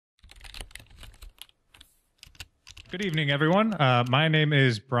Good evening, everyone. My name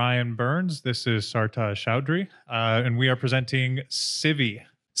is Brian Burns. This is Sartaj Chowdhury, and we are presenting Civi.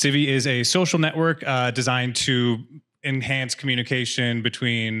 Civi is a social network designed to enhance communication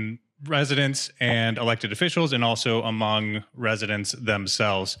between residents and elected officials, and also among residents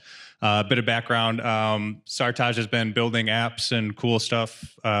themselves. A bit of background, Sartaj has been building apps and cool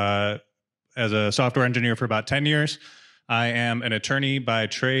stuff as a software engineer for about 10 years. I am an attorney by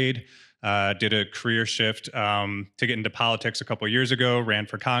trade. Did a career shift to get into politics a couple of years ago, ran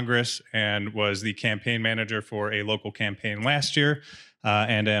for Congress, and was the campaign manager for a local campaign last year,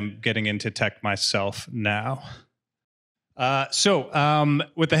 and am getting into tech myself now.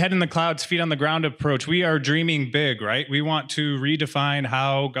 With the head in the clouds, feet on the ground approach, we are dreaming big, right? We want to redefine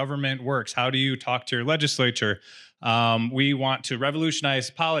how government works. How do you talk to your legislature? We want to revolutionize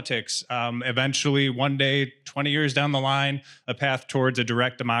politics. Eventually, one day, 20 years down the line, a path towards a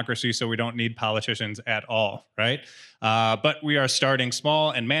direct democracy so we don't need politicians at all, right? But we are starting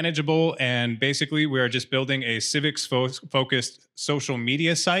small and manageable, and basically we are just building a civics-focused social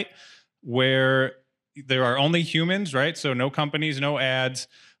media site where there are only humans, right? So no companies, no ads,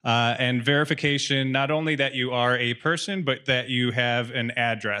 and verification, not only that you are a person, but that you have an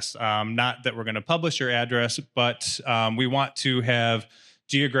address. Not that we're going to publish your address, but we want to have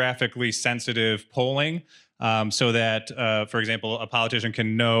geographically sensitive polling so that, for example, a politician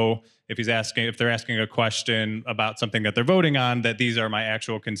can know if they're asking a question about something that they're voting on, that these are my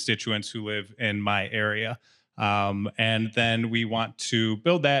actual constituents who live in my area. And then we want to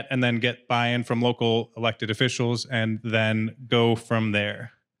build that and then get buy-in from local elected officials and then go from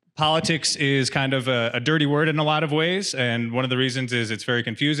there. Politics is kind of a dirty word in a lot of ways, and one of the reasons is it's very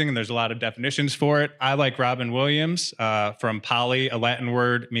confusing and there's a lot of definitions for it. I like Robin Williams from poly, a Latin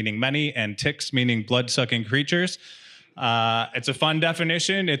word meaning many, and ticks meaning blood-sucking creatures. It's a fun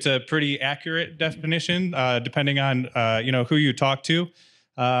definition. It's a pretty accurate definition depending on who you talk to.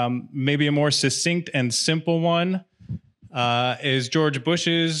 Maybe a more succinct and simple one is George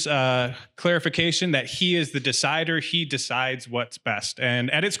Bush's clarification that he is the decider. He decides what's best.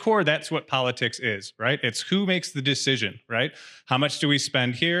 And at its core, that's what politics is, right? It's who makes the decision, right? How much do we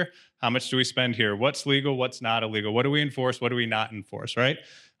spend here? How much do we spend here? What's legal? What's not illegal? What do we enforce? What do we not enforce, right?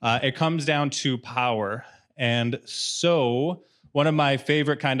 It comes down to power. And so one of my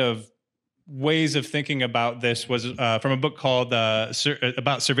favorite kind of ways of thinking about this was from a book called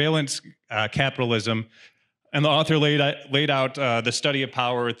about surveillance capitalism. And the author laid out the study of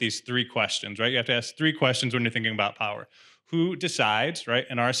power with these three questions, right? You have to ask three questions when you're thinking about power. Who decides, right?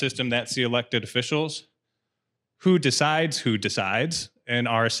 In our system, that's the elected officials. Who decides in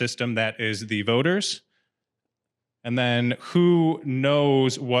our system, that is the voters. And then who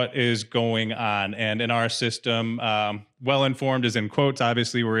knows what is going on? And in our system, well-informed is in quotes.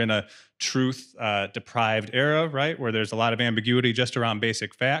 Obviously, we're in a truth-deprived era, right? Where there's a lot of ambiguity just around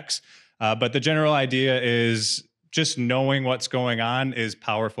basic facts. But the general idea is just knowing what's going on is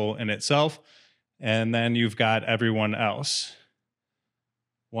powerful in itself. And then you've got everyone else.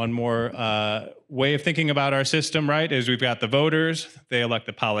 One more way of thinking about our system, right, is we've got the voters, they elect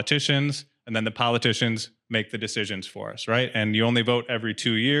the politicians, and then the politicians make the decisions for us, right? And you only vote every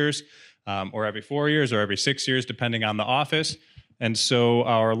 2 years, or every 4 years, or every 6 years, depending on the office. And so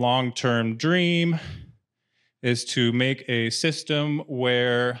our long-term dream is to make a system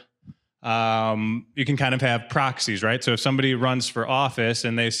where you can kind of have proxies, right? So if somebody runs for office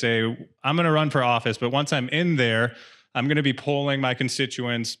and they say, I'm going to run for office, but once I'm in there, I'm going to be polling my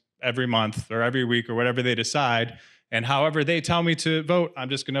constituents every month or every week or whatever they decide. And however they tell me to vote, I'm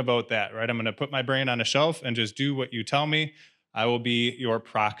just going to vote that, right? I'm going to put my brain on a shelf and just do what you tell me. I will be your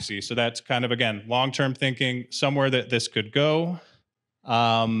proxy. So that's kind of, again, long-term thinking, somewhere that this could go.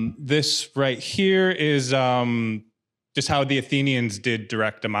 This right here is just how the Athenians did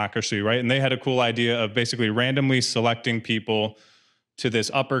direct democracy, right? And they had a cool idea of basically randomly selecting people to this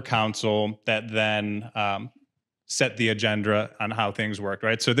upper council that then set the agenda on how things worked,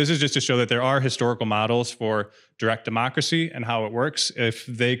 right? So this is just to show that there are historical models for direct democracy and how it works. If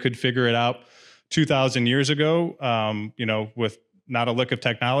they could figure it out 2,000 years ago, with not a lick of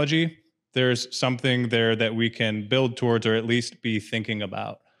technology, there's something there that we can build towards or at least be thinking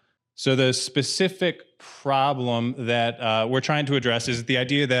about. So the specific problem that we're trying to address is the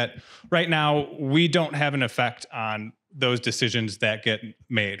idea that right now we don't have an effect on those decisions that get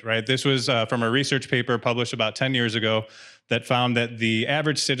made, right? This was from a research paper published about 10 years ago that found that the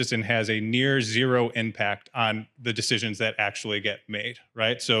average citizen has a near zero impact on the decisions that actually get made,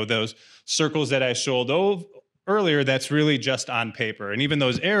 right? So those circles that I showed earlier, that's really just on paper. And even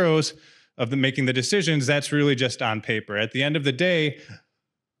those arrows of making the decisions, that's really just on paper. At the end of the day,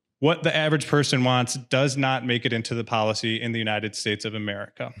 what the average person wants does not make it into the policy in the United States of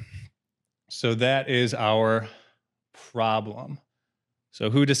America. So that is our problem. So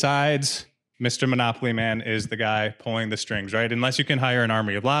who decides? Mr. Monopoly Man is the guy pulling the strings, right? Unless you can hire an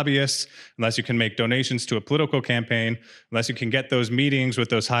army of lobbyists, unless you can make donations to a political campaign, unless you can get those meetings with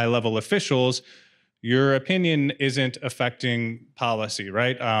those high-level officials, your opinion isn't affecting policy,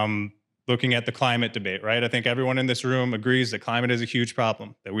 right? Looking at the climate debate, right? I think everyone in this room agrees that climate is a huge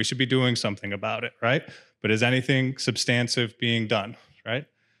problem, that we should be doing something about it, right? But is anything substantive being done, right?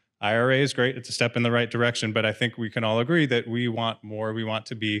 IRA is great, it's a step in the right direction, but I think we can all agree that we want more, we want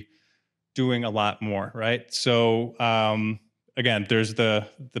to be doing a lot more, right? So again, there's the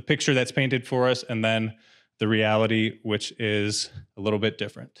picture that's painted for us and then the reality, which is a little bit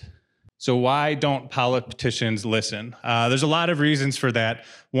different. So why don't politicians listen? There's a lot of reasons for that.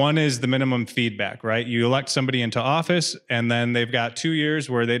 One is the minimum feedback, right? You elect somebody into office and then they've got 2 years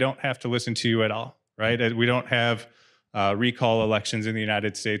where they don't have to listen to you at all, right? We don't have recall elections in the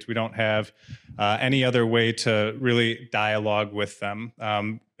United States. We don't have any other way to really dialogue with them.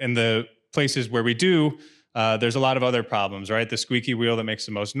 In the places where we do, there's a lot of other problems, right? The squeaky wheel that makes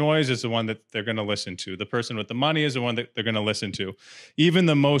the most noise is the one that they're going to listen to. The person with the money is the one that they're going to listen to. Even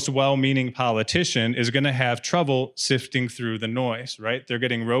the most well-meaning politician is going to have trouble sifting through the noise, right? They're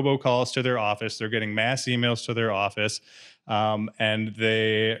getting robocalls to their office. They're getting mass emails to their office. And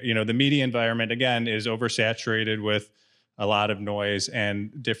the media environment, again, is oversaturated with a lot of noise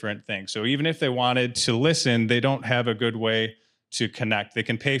and different things. So even if they wanted to listen, they don't have a good way to connect. They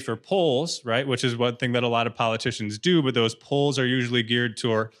can pay for polls, right? Which is one thing that a lot of politicians do, but those polls are usually geared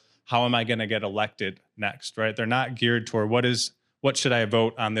toward how am I going to get elected next, right? They're not geared toward what should I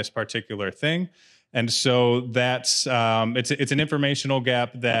vote on this particular thing. And so that's it's an informational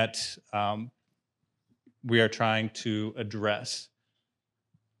gap that we are trying to address.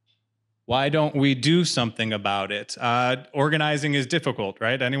 Why don't we do something about it? Organizing is difficult,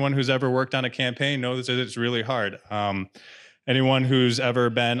 right? Anyone who's ever worked on a campaign knows that it's really hard. Anyone who's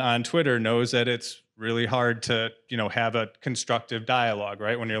ever been on Twitter knows that it's really hard to, have a constructive dialogue,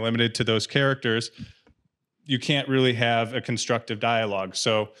 right? When you're limited to those characters, you can't really have a constructive dialogue.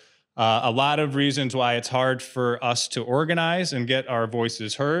 So a lot of reasons why it's hard for us to organize and get our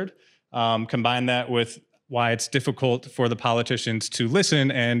voices heard. Combine that with why it's difficult for the politicians to listen,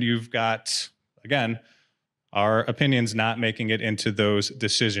 and you've got, again, our opinions not making it into those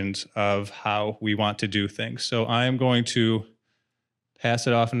decisions of how we want to do things. So I am going to pass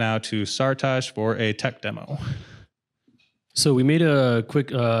it off now to Sartaj for a tech demo. So we made a quick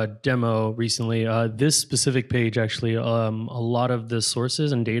demo recently. This specific page, actually, a lot of the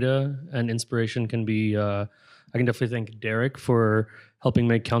sources and data and inspiration can be, I can definitely thank Derek for helping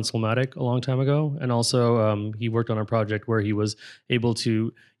make Councilmatic a long time ago. And also he worked on a project where he was able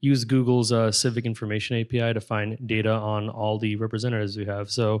to use Google's Civic Information API to find data on all the representatives we have.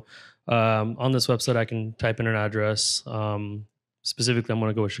 So on this website, I can type in an address. Specifically, I'm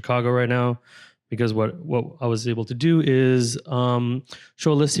going to go with Chicago right now, because what I was able to do is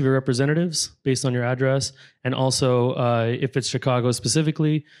show a list of your representatives based on your address, and also if it's Chicago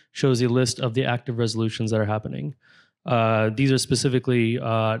specifically, shows you a list of the active resolutions that are happening. These are specifically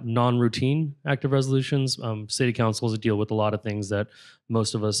non-routine active resolutions. City councils deal with a lot of things that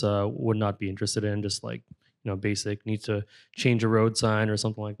most of us would not be interested in, just like basic, need to change a road sign or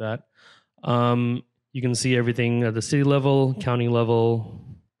something like that. You can see everything at the city level, county level,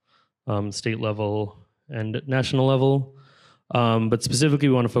 state level, and national level. But specifically,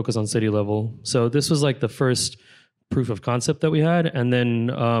 we want to focus on city level. So this was like the first proof of concept that we had. And then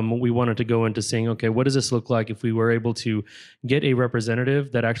we wanted to go into saying, okay, what does this look like if we were able to get a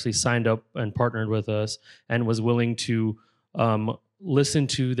representative that actually signed up and partnered with us and was willing to listen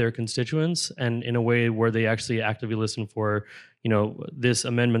to their constituents, and in a way where they actually actively listen for this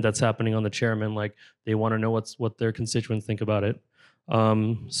amendment that's happening on the chairman, like they want to know what their constituents think about it.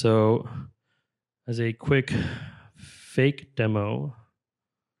 So as a quick fake demo,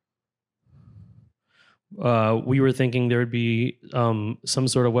 we were thinking there would be some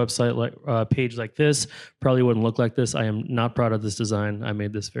sort of website like page like this. Probably wouldn't look like this. I am not proud of this design. I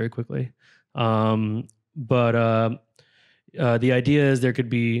made this very quickly. The idea is there could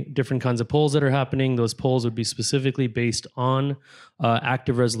be different kinds of polls that are happening. Those polls would be specifically based on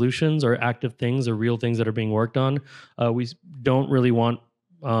active resolutions or active things or real things that are being worked on. We don't really want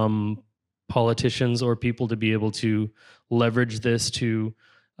politicians or people to be able to leverage this to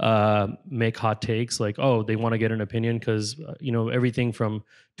make hot takes like, oh, they want to get an opinion because everything from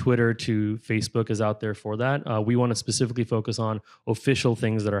Twitter to Facebook is out there for that. We want to specifically focus on official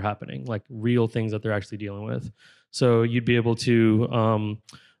things that are happening, like real things that they're actually dealing with. So you'd be able to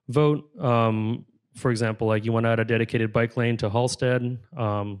vote. For example, like you want to add a dedicated bike lane to Halstead.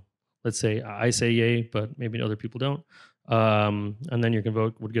 Let's say I say yay, but maybe other people don't. And then your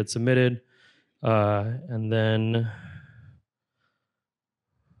vote would get submitted. And then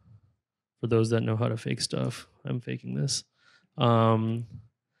for those that know how to fake stuff, I'm faking this. Then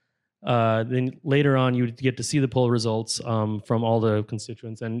later on, you would get to see the poll results from all the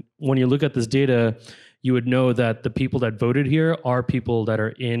constituents. And when you look at this data, you would know that the people that voted here are people that are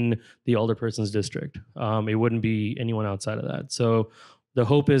in the alderperson's district. It wouldn't be anyone outside of that. So the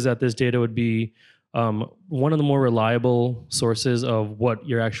hope is that this data would be one of the more reliable sources of what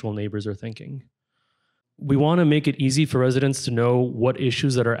your actual neighbors are thinking. We want to make it easy for residents to know what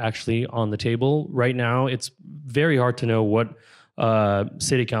issues that are actually on the table. Right now, it's very hard to know what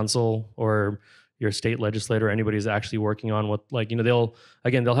city council or your state legislator or anybody is actually working on. What, like, you know,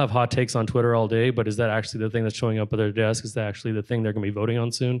 they'll have hot takes on Twitter all day, but is that actually the thing that's showing up at their desk? Is that actually the thing they're going to be voting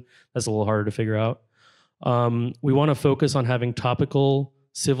on soon? That's a little harder to figure out. We want to focus on having topical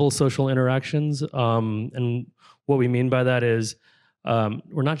civil social interactions. And what we mean by that is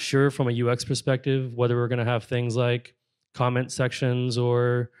we're not sure from a UX perspective whether we're going to have things like comment sections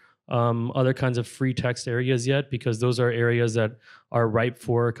or other kinds of free text areas yet, because those are areas that are ripe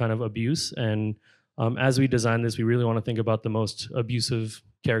for kind of abuse. And as we design this, we really want to think about the most abusive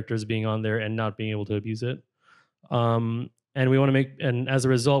characters being on there and not being able to abuse it. And we want to make, and as a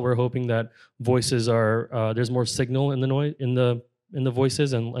result, we're hoping that voices are there's more signal in the noise in the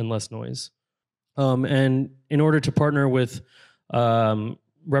voices and less noise. And in order to partner with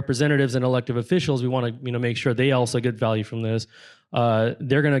representatives and elected officials, we want to make sure they also get value from this.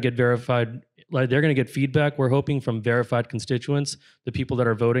 They're going to get verified, like they're going to get feedback. We're hoping from verified constituents. The people that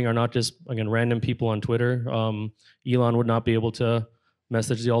are voting are not just, again, random people on Twitter. Elon would not be able to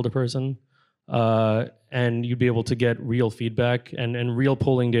message the alderperson. And you'd be able to get real feedback and real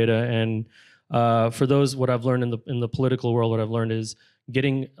polling data. And for those, what I've learned in the political world, what I've learned is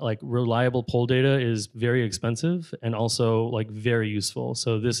getting like reliable poll data is very expensive and also like very useful.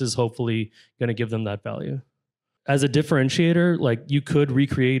 So this is hopefully going to give them that value. As a differentiator, like you could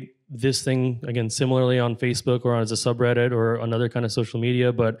recreate this thing again similarly on Facebook or as a subreddit or another kind of social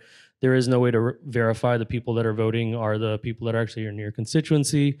media, but there is no way to verify the people that are voting are the people that are actually in your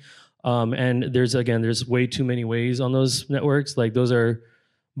constituency. And there's way too many ways on those networks. Like those are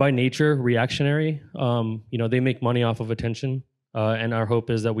by nature reactionary. They make money off of attention. And our hope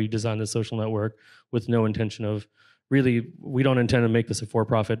is that we design the social network with no intention of we don't intend to make this a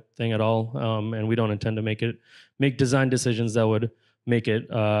for-profit thing at all. And we don't intend to make design decisions that would make it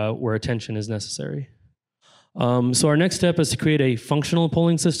where attention is necessary. So our next step is to create a functional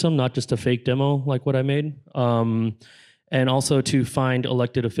polling system, not just a fake demo like what I made. And also to find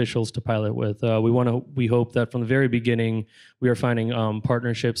elected officials to pilot with. We hope that from the very beginning, we are finding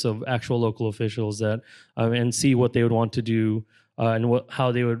partnerships of actual local officials that and see what they would want to do and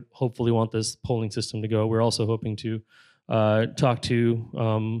how they would hopefully want this polling system to go. We're also hoping to talk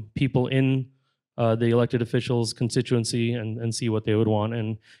to people in the elected officials' constituency and see what they would want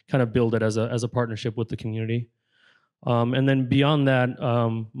and kind of build it as a partnership with the community. And then beyond that,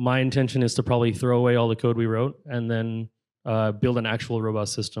 my intention is to probably throw away all the code we wrote and then build an actual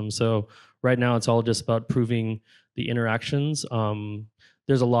robust system. So right now it's all just about proving the interactions.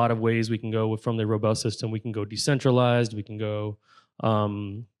 There's a lot of ways we can go from the robust system. We can go decentralized. We can go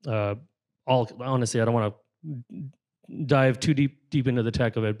honestly, I don't want to dive too deep into the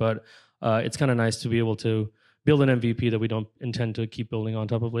tech of it, but it's kind of nice to be able to build an MVP that we don't intend to keep building on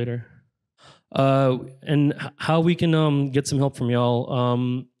top of later. And how we can get some help from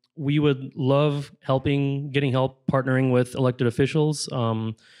y'all. We would love getting help partnering with elected officials.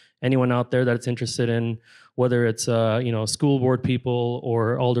 Anyone out there that's interested in whether it's school board people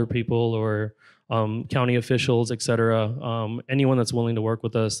or alder people or county officials, et cetera. Anyone that's willing to work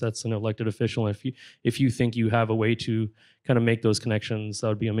with us that's an elected official. If you think you have a way to kind of make those connections, that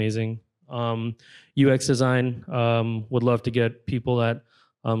would be amazing. UX design, would love to get people that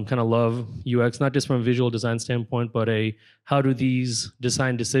kind of love UX, not just from a visual design standpoint, but how do these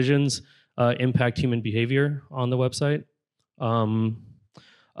design decisions impact human behavior on the website?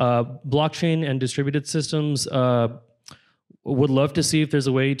 Blockchain and distributed systems, would love to see if there's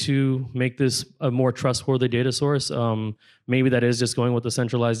a way to make this a more trustworthy data source. Maybe that is just going with a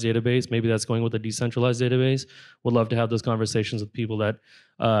centralized database. Maybe that's going with a decentralized database. Would love to have those conversations with people that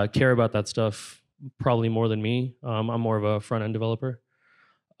care about that stuff probably more than me. I'm more of a front-end developer.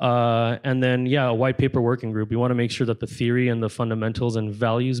 And then, a white paper working group. We want to make sure that the theory and the fundamentals and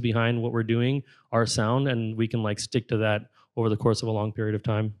values behind what we're doing are sound, and we can stick to that over the course of a long period of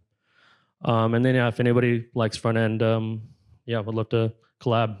time. And then, if anybody likes front end, would love to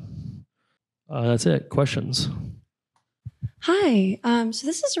collab. That's it. Questions? Hi. So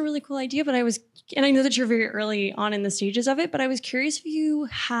this is a really cool idea, but and I know that you're very early on in the stages of it, but I was curious if you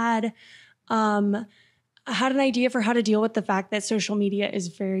had an idea for how to deal with the fact that social media is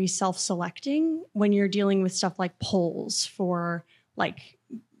very self-selecting when you're dealing with stuff like polls for what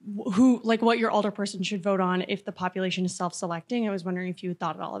your alderperson should vote on if the population is self-selecting. I was wondering if you had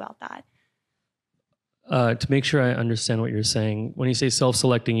thought at all about that. To make sure I understand what you're saying, when you say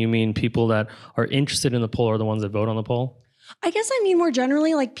self-selecting, you mean people that are interested in the poll are the ones that vote on the poll? I guess I mean more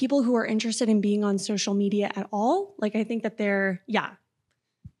generally, like people who are interested in being on social media at all. Like I think that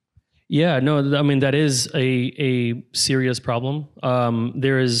Yeah, no, I mean, that is a serious problem.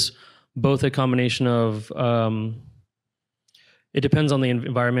 There is both a combination of, it depends on the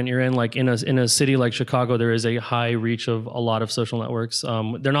environment you're in. Like in a city like Chicago, there is a high reach of a lot of social networks.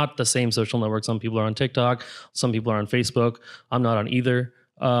 They're not the same social networks. Some people are on TikTok, some people are on Facebook. I'm not on either.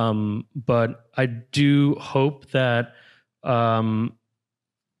 But I do hope that,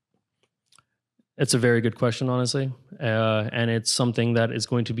 it's a very good question, honestly. And it's something that is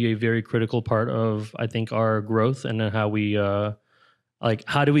going to be a very critical part of, I think, our growth and how we,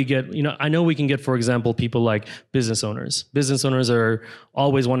 how do we get, I know we can get, for example, people like business owners. Business owners are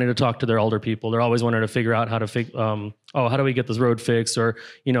always wanting to talk to their older people. They're always wanting to figure out how to how do we get this road fixed? Or,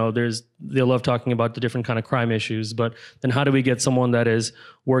 they love talking about the different kind of crime issues, but then how do we get someone that is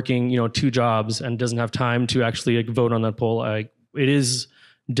working, 2 jobs and doesn't have time to actually vote on that poll? It is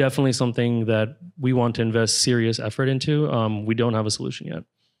definitely something that we want to invest serious effort into. We don't have a solution yet.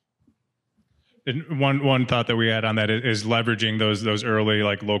 And one thought that we had on that is leveraging those early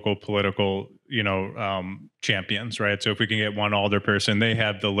local political champions, right? So if we can get one alderperson, they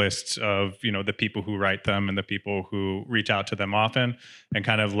have the lists of the people who write them and the people who reach out to them often, and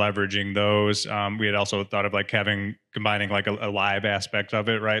kind of leveraging those. We had also thought of combining a live aspect of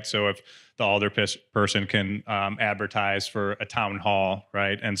it, right? So if the alderperson can advertise for a town hall,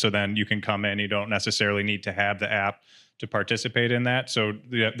 right, and so then you can come in, you don't necessarily need to have the app to participate in that. So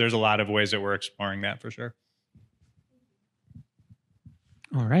there's a lot of ways that we're exploring that for sure.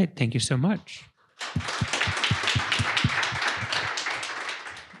 All right. Thank you so much.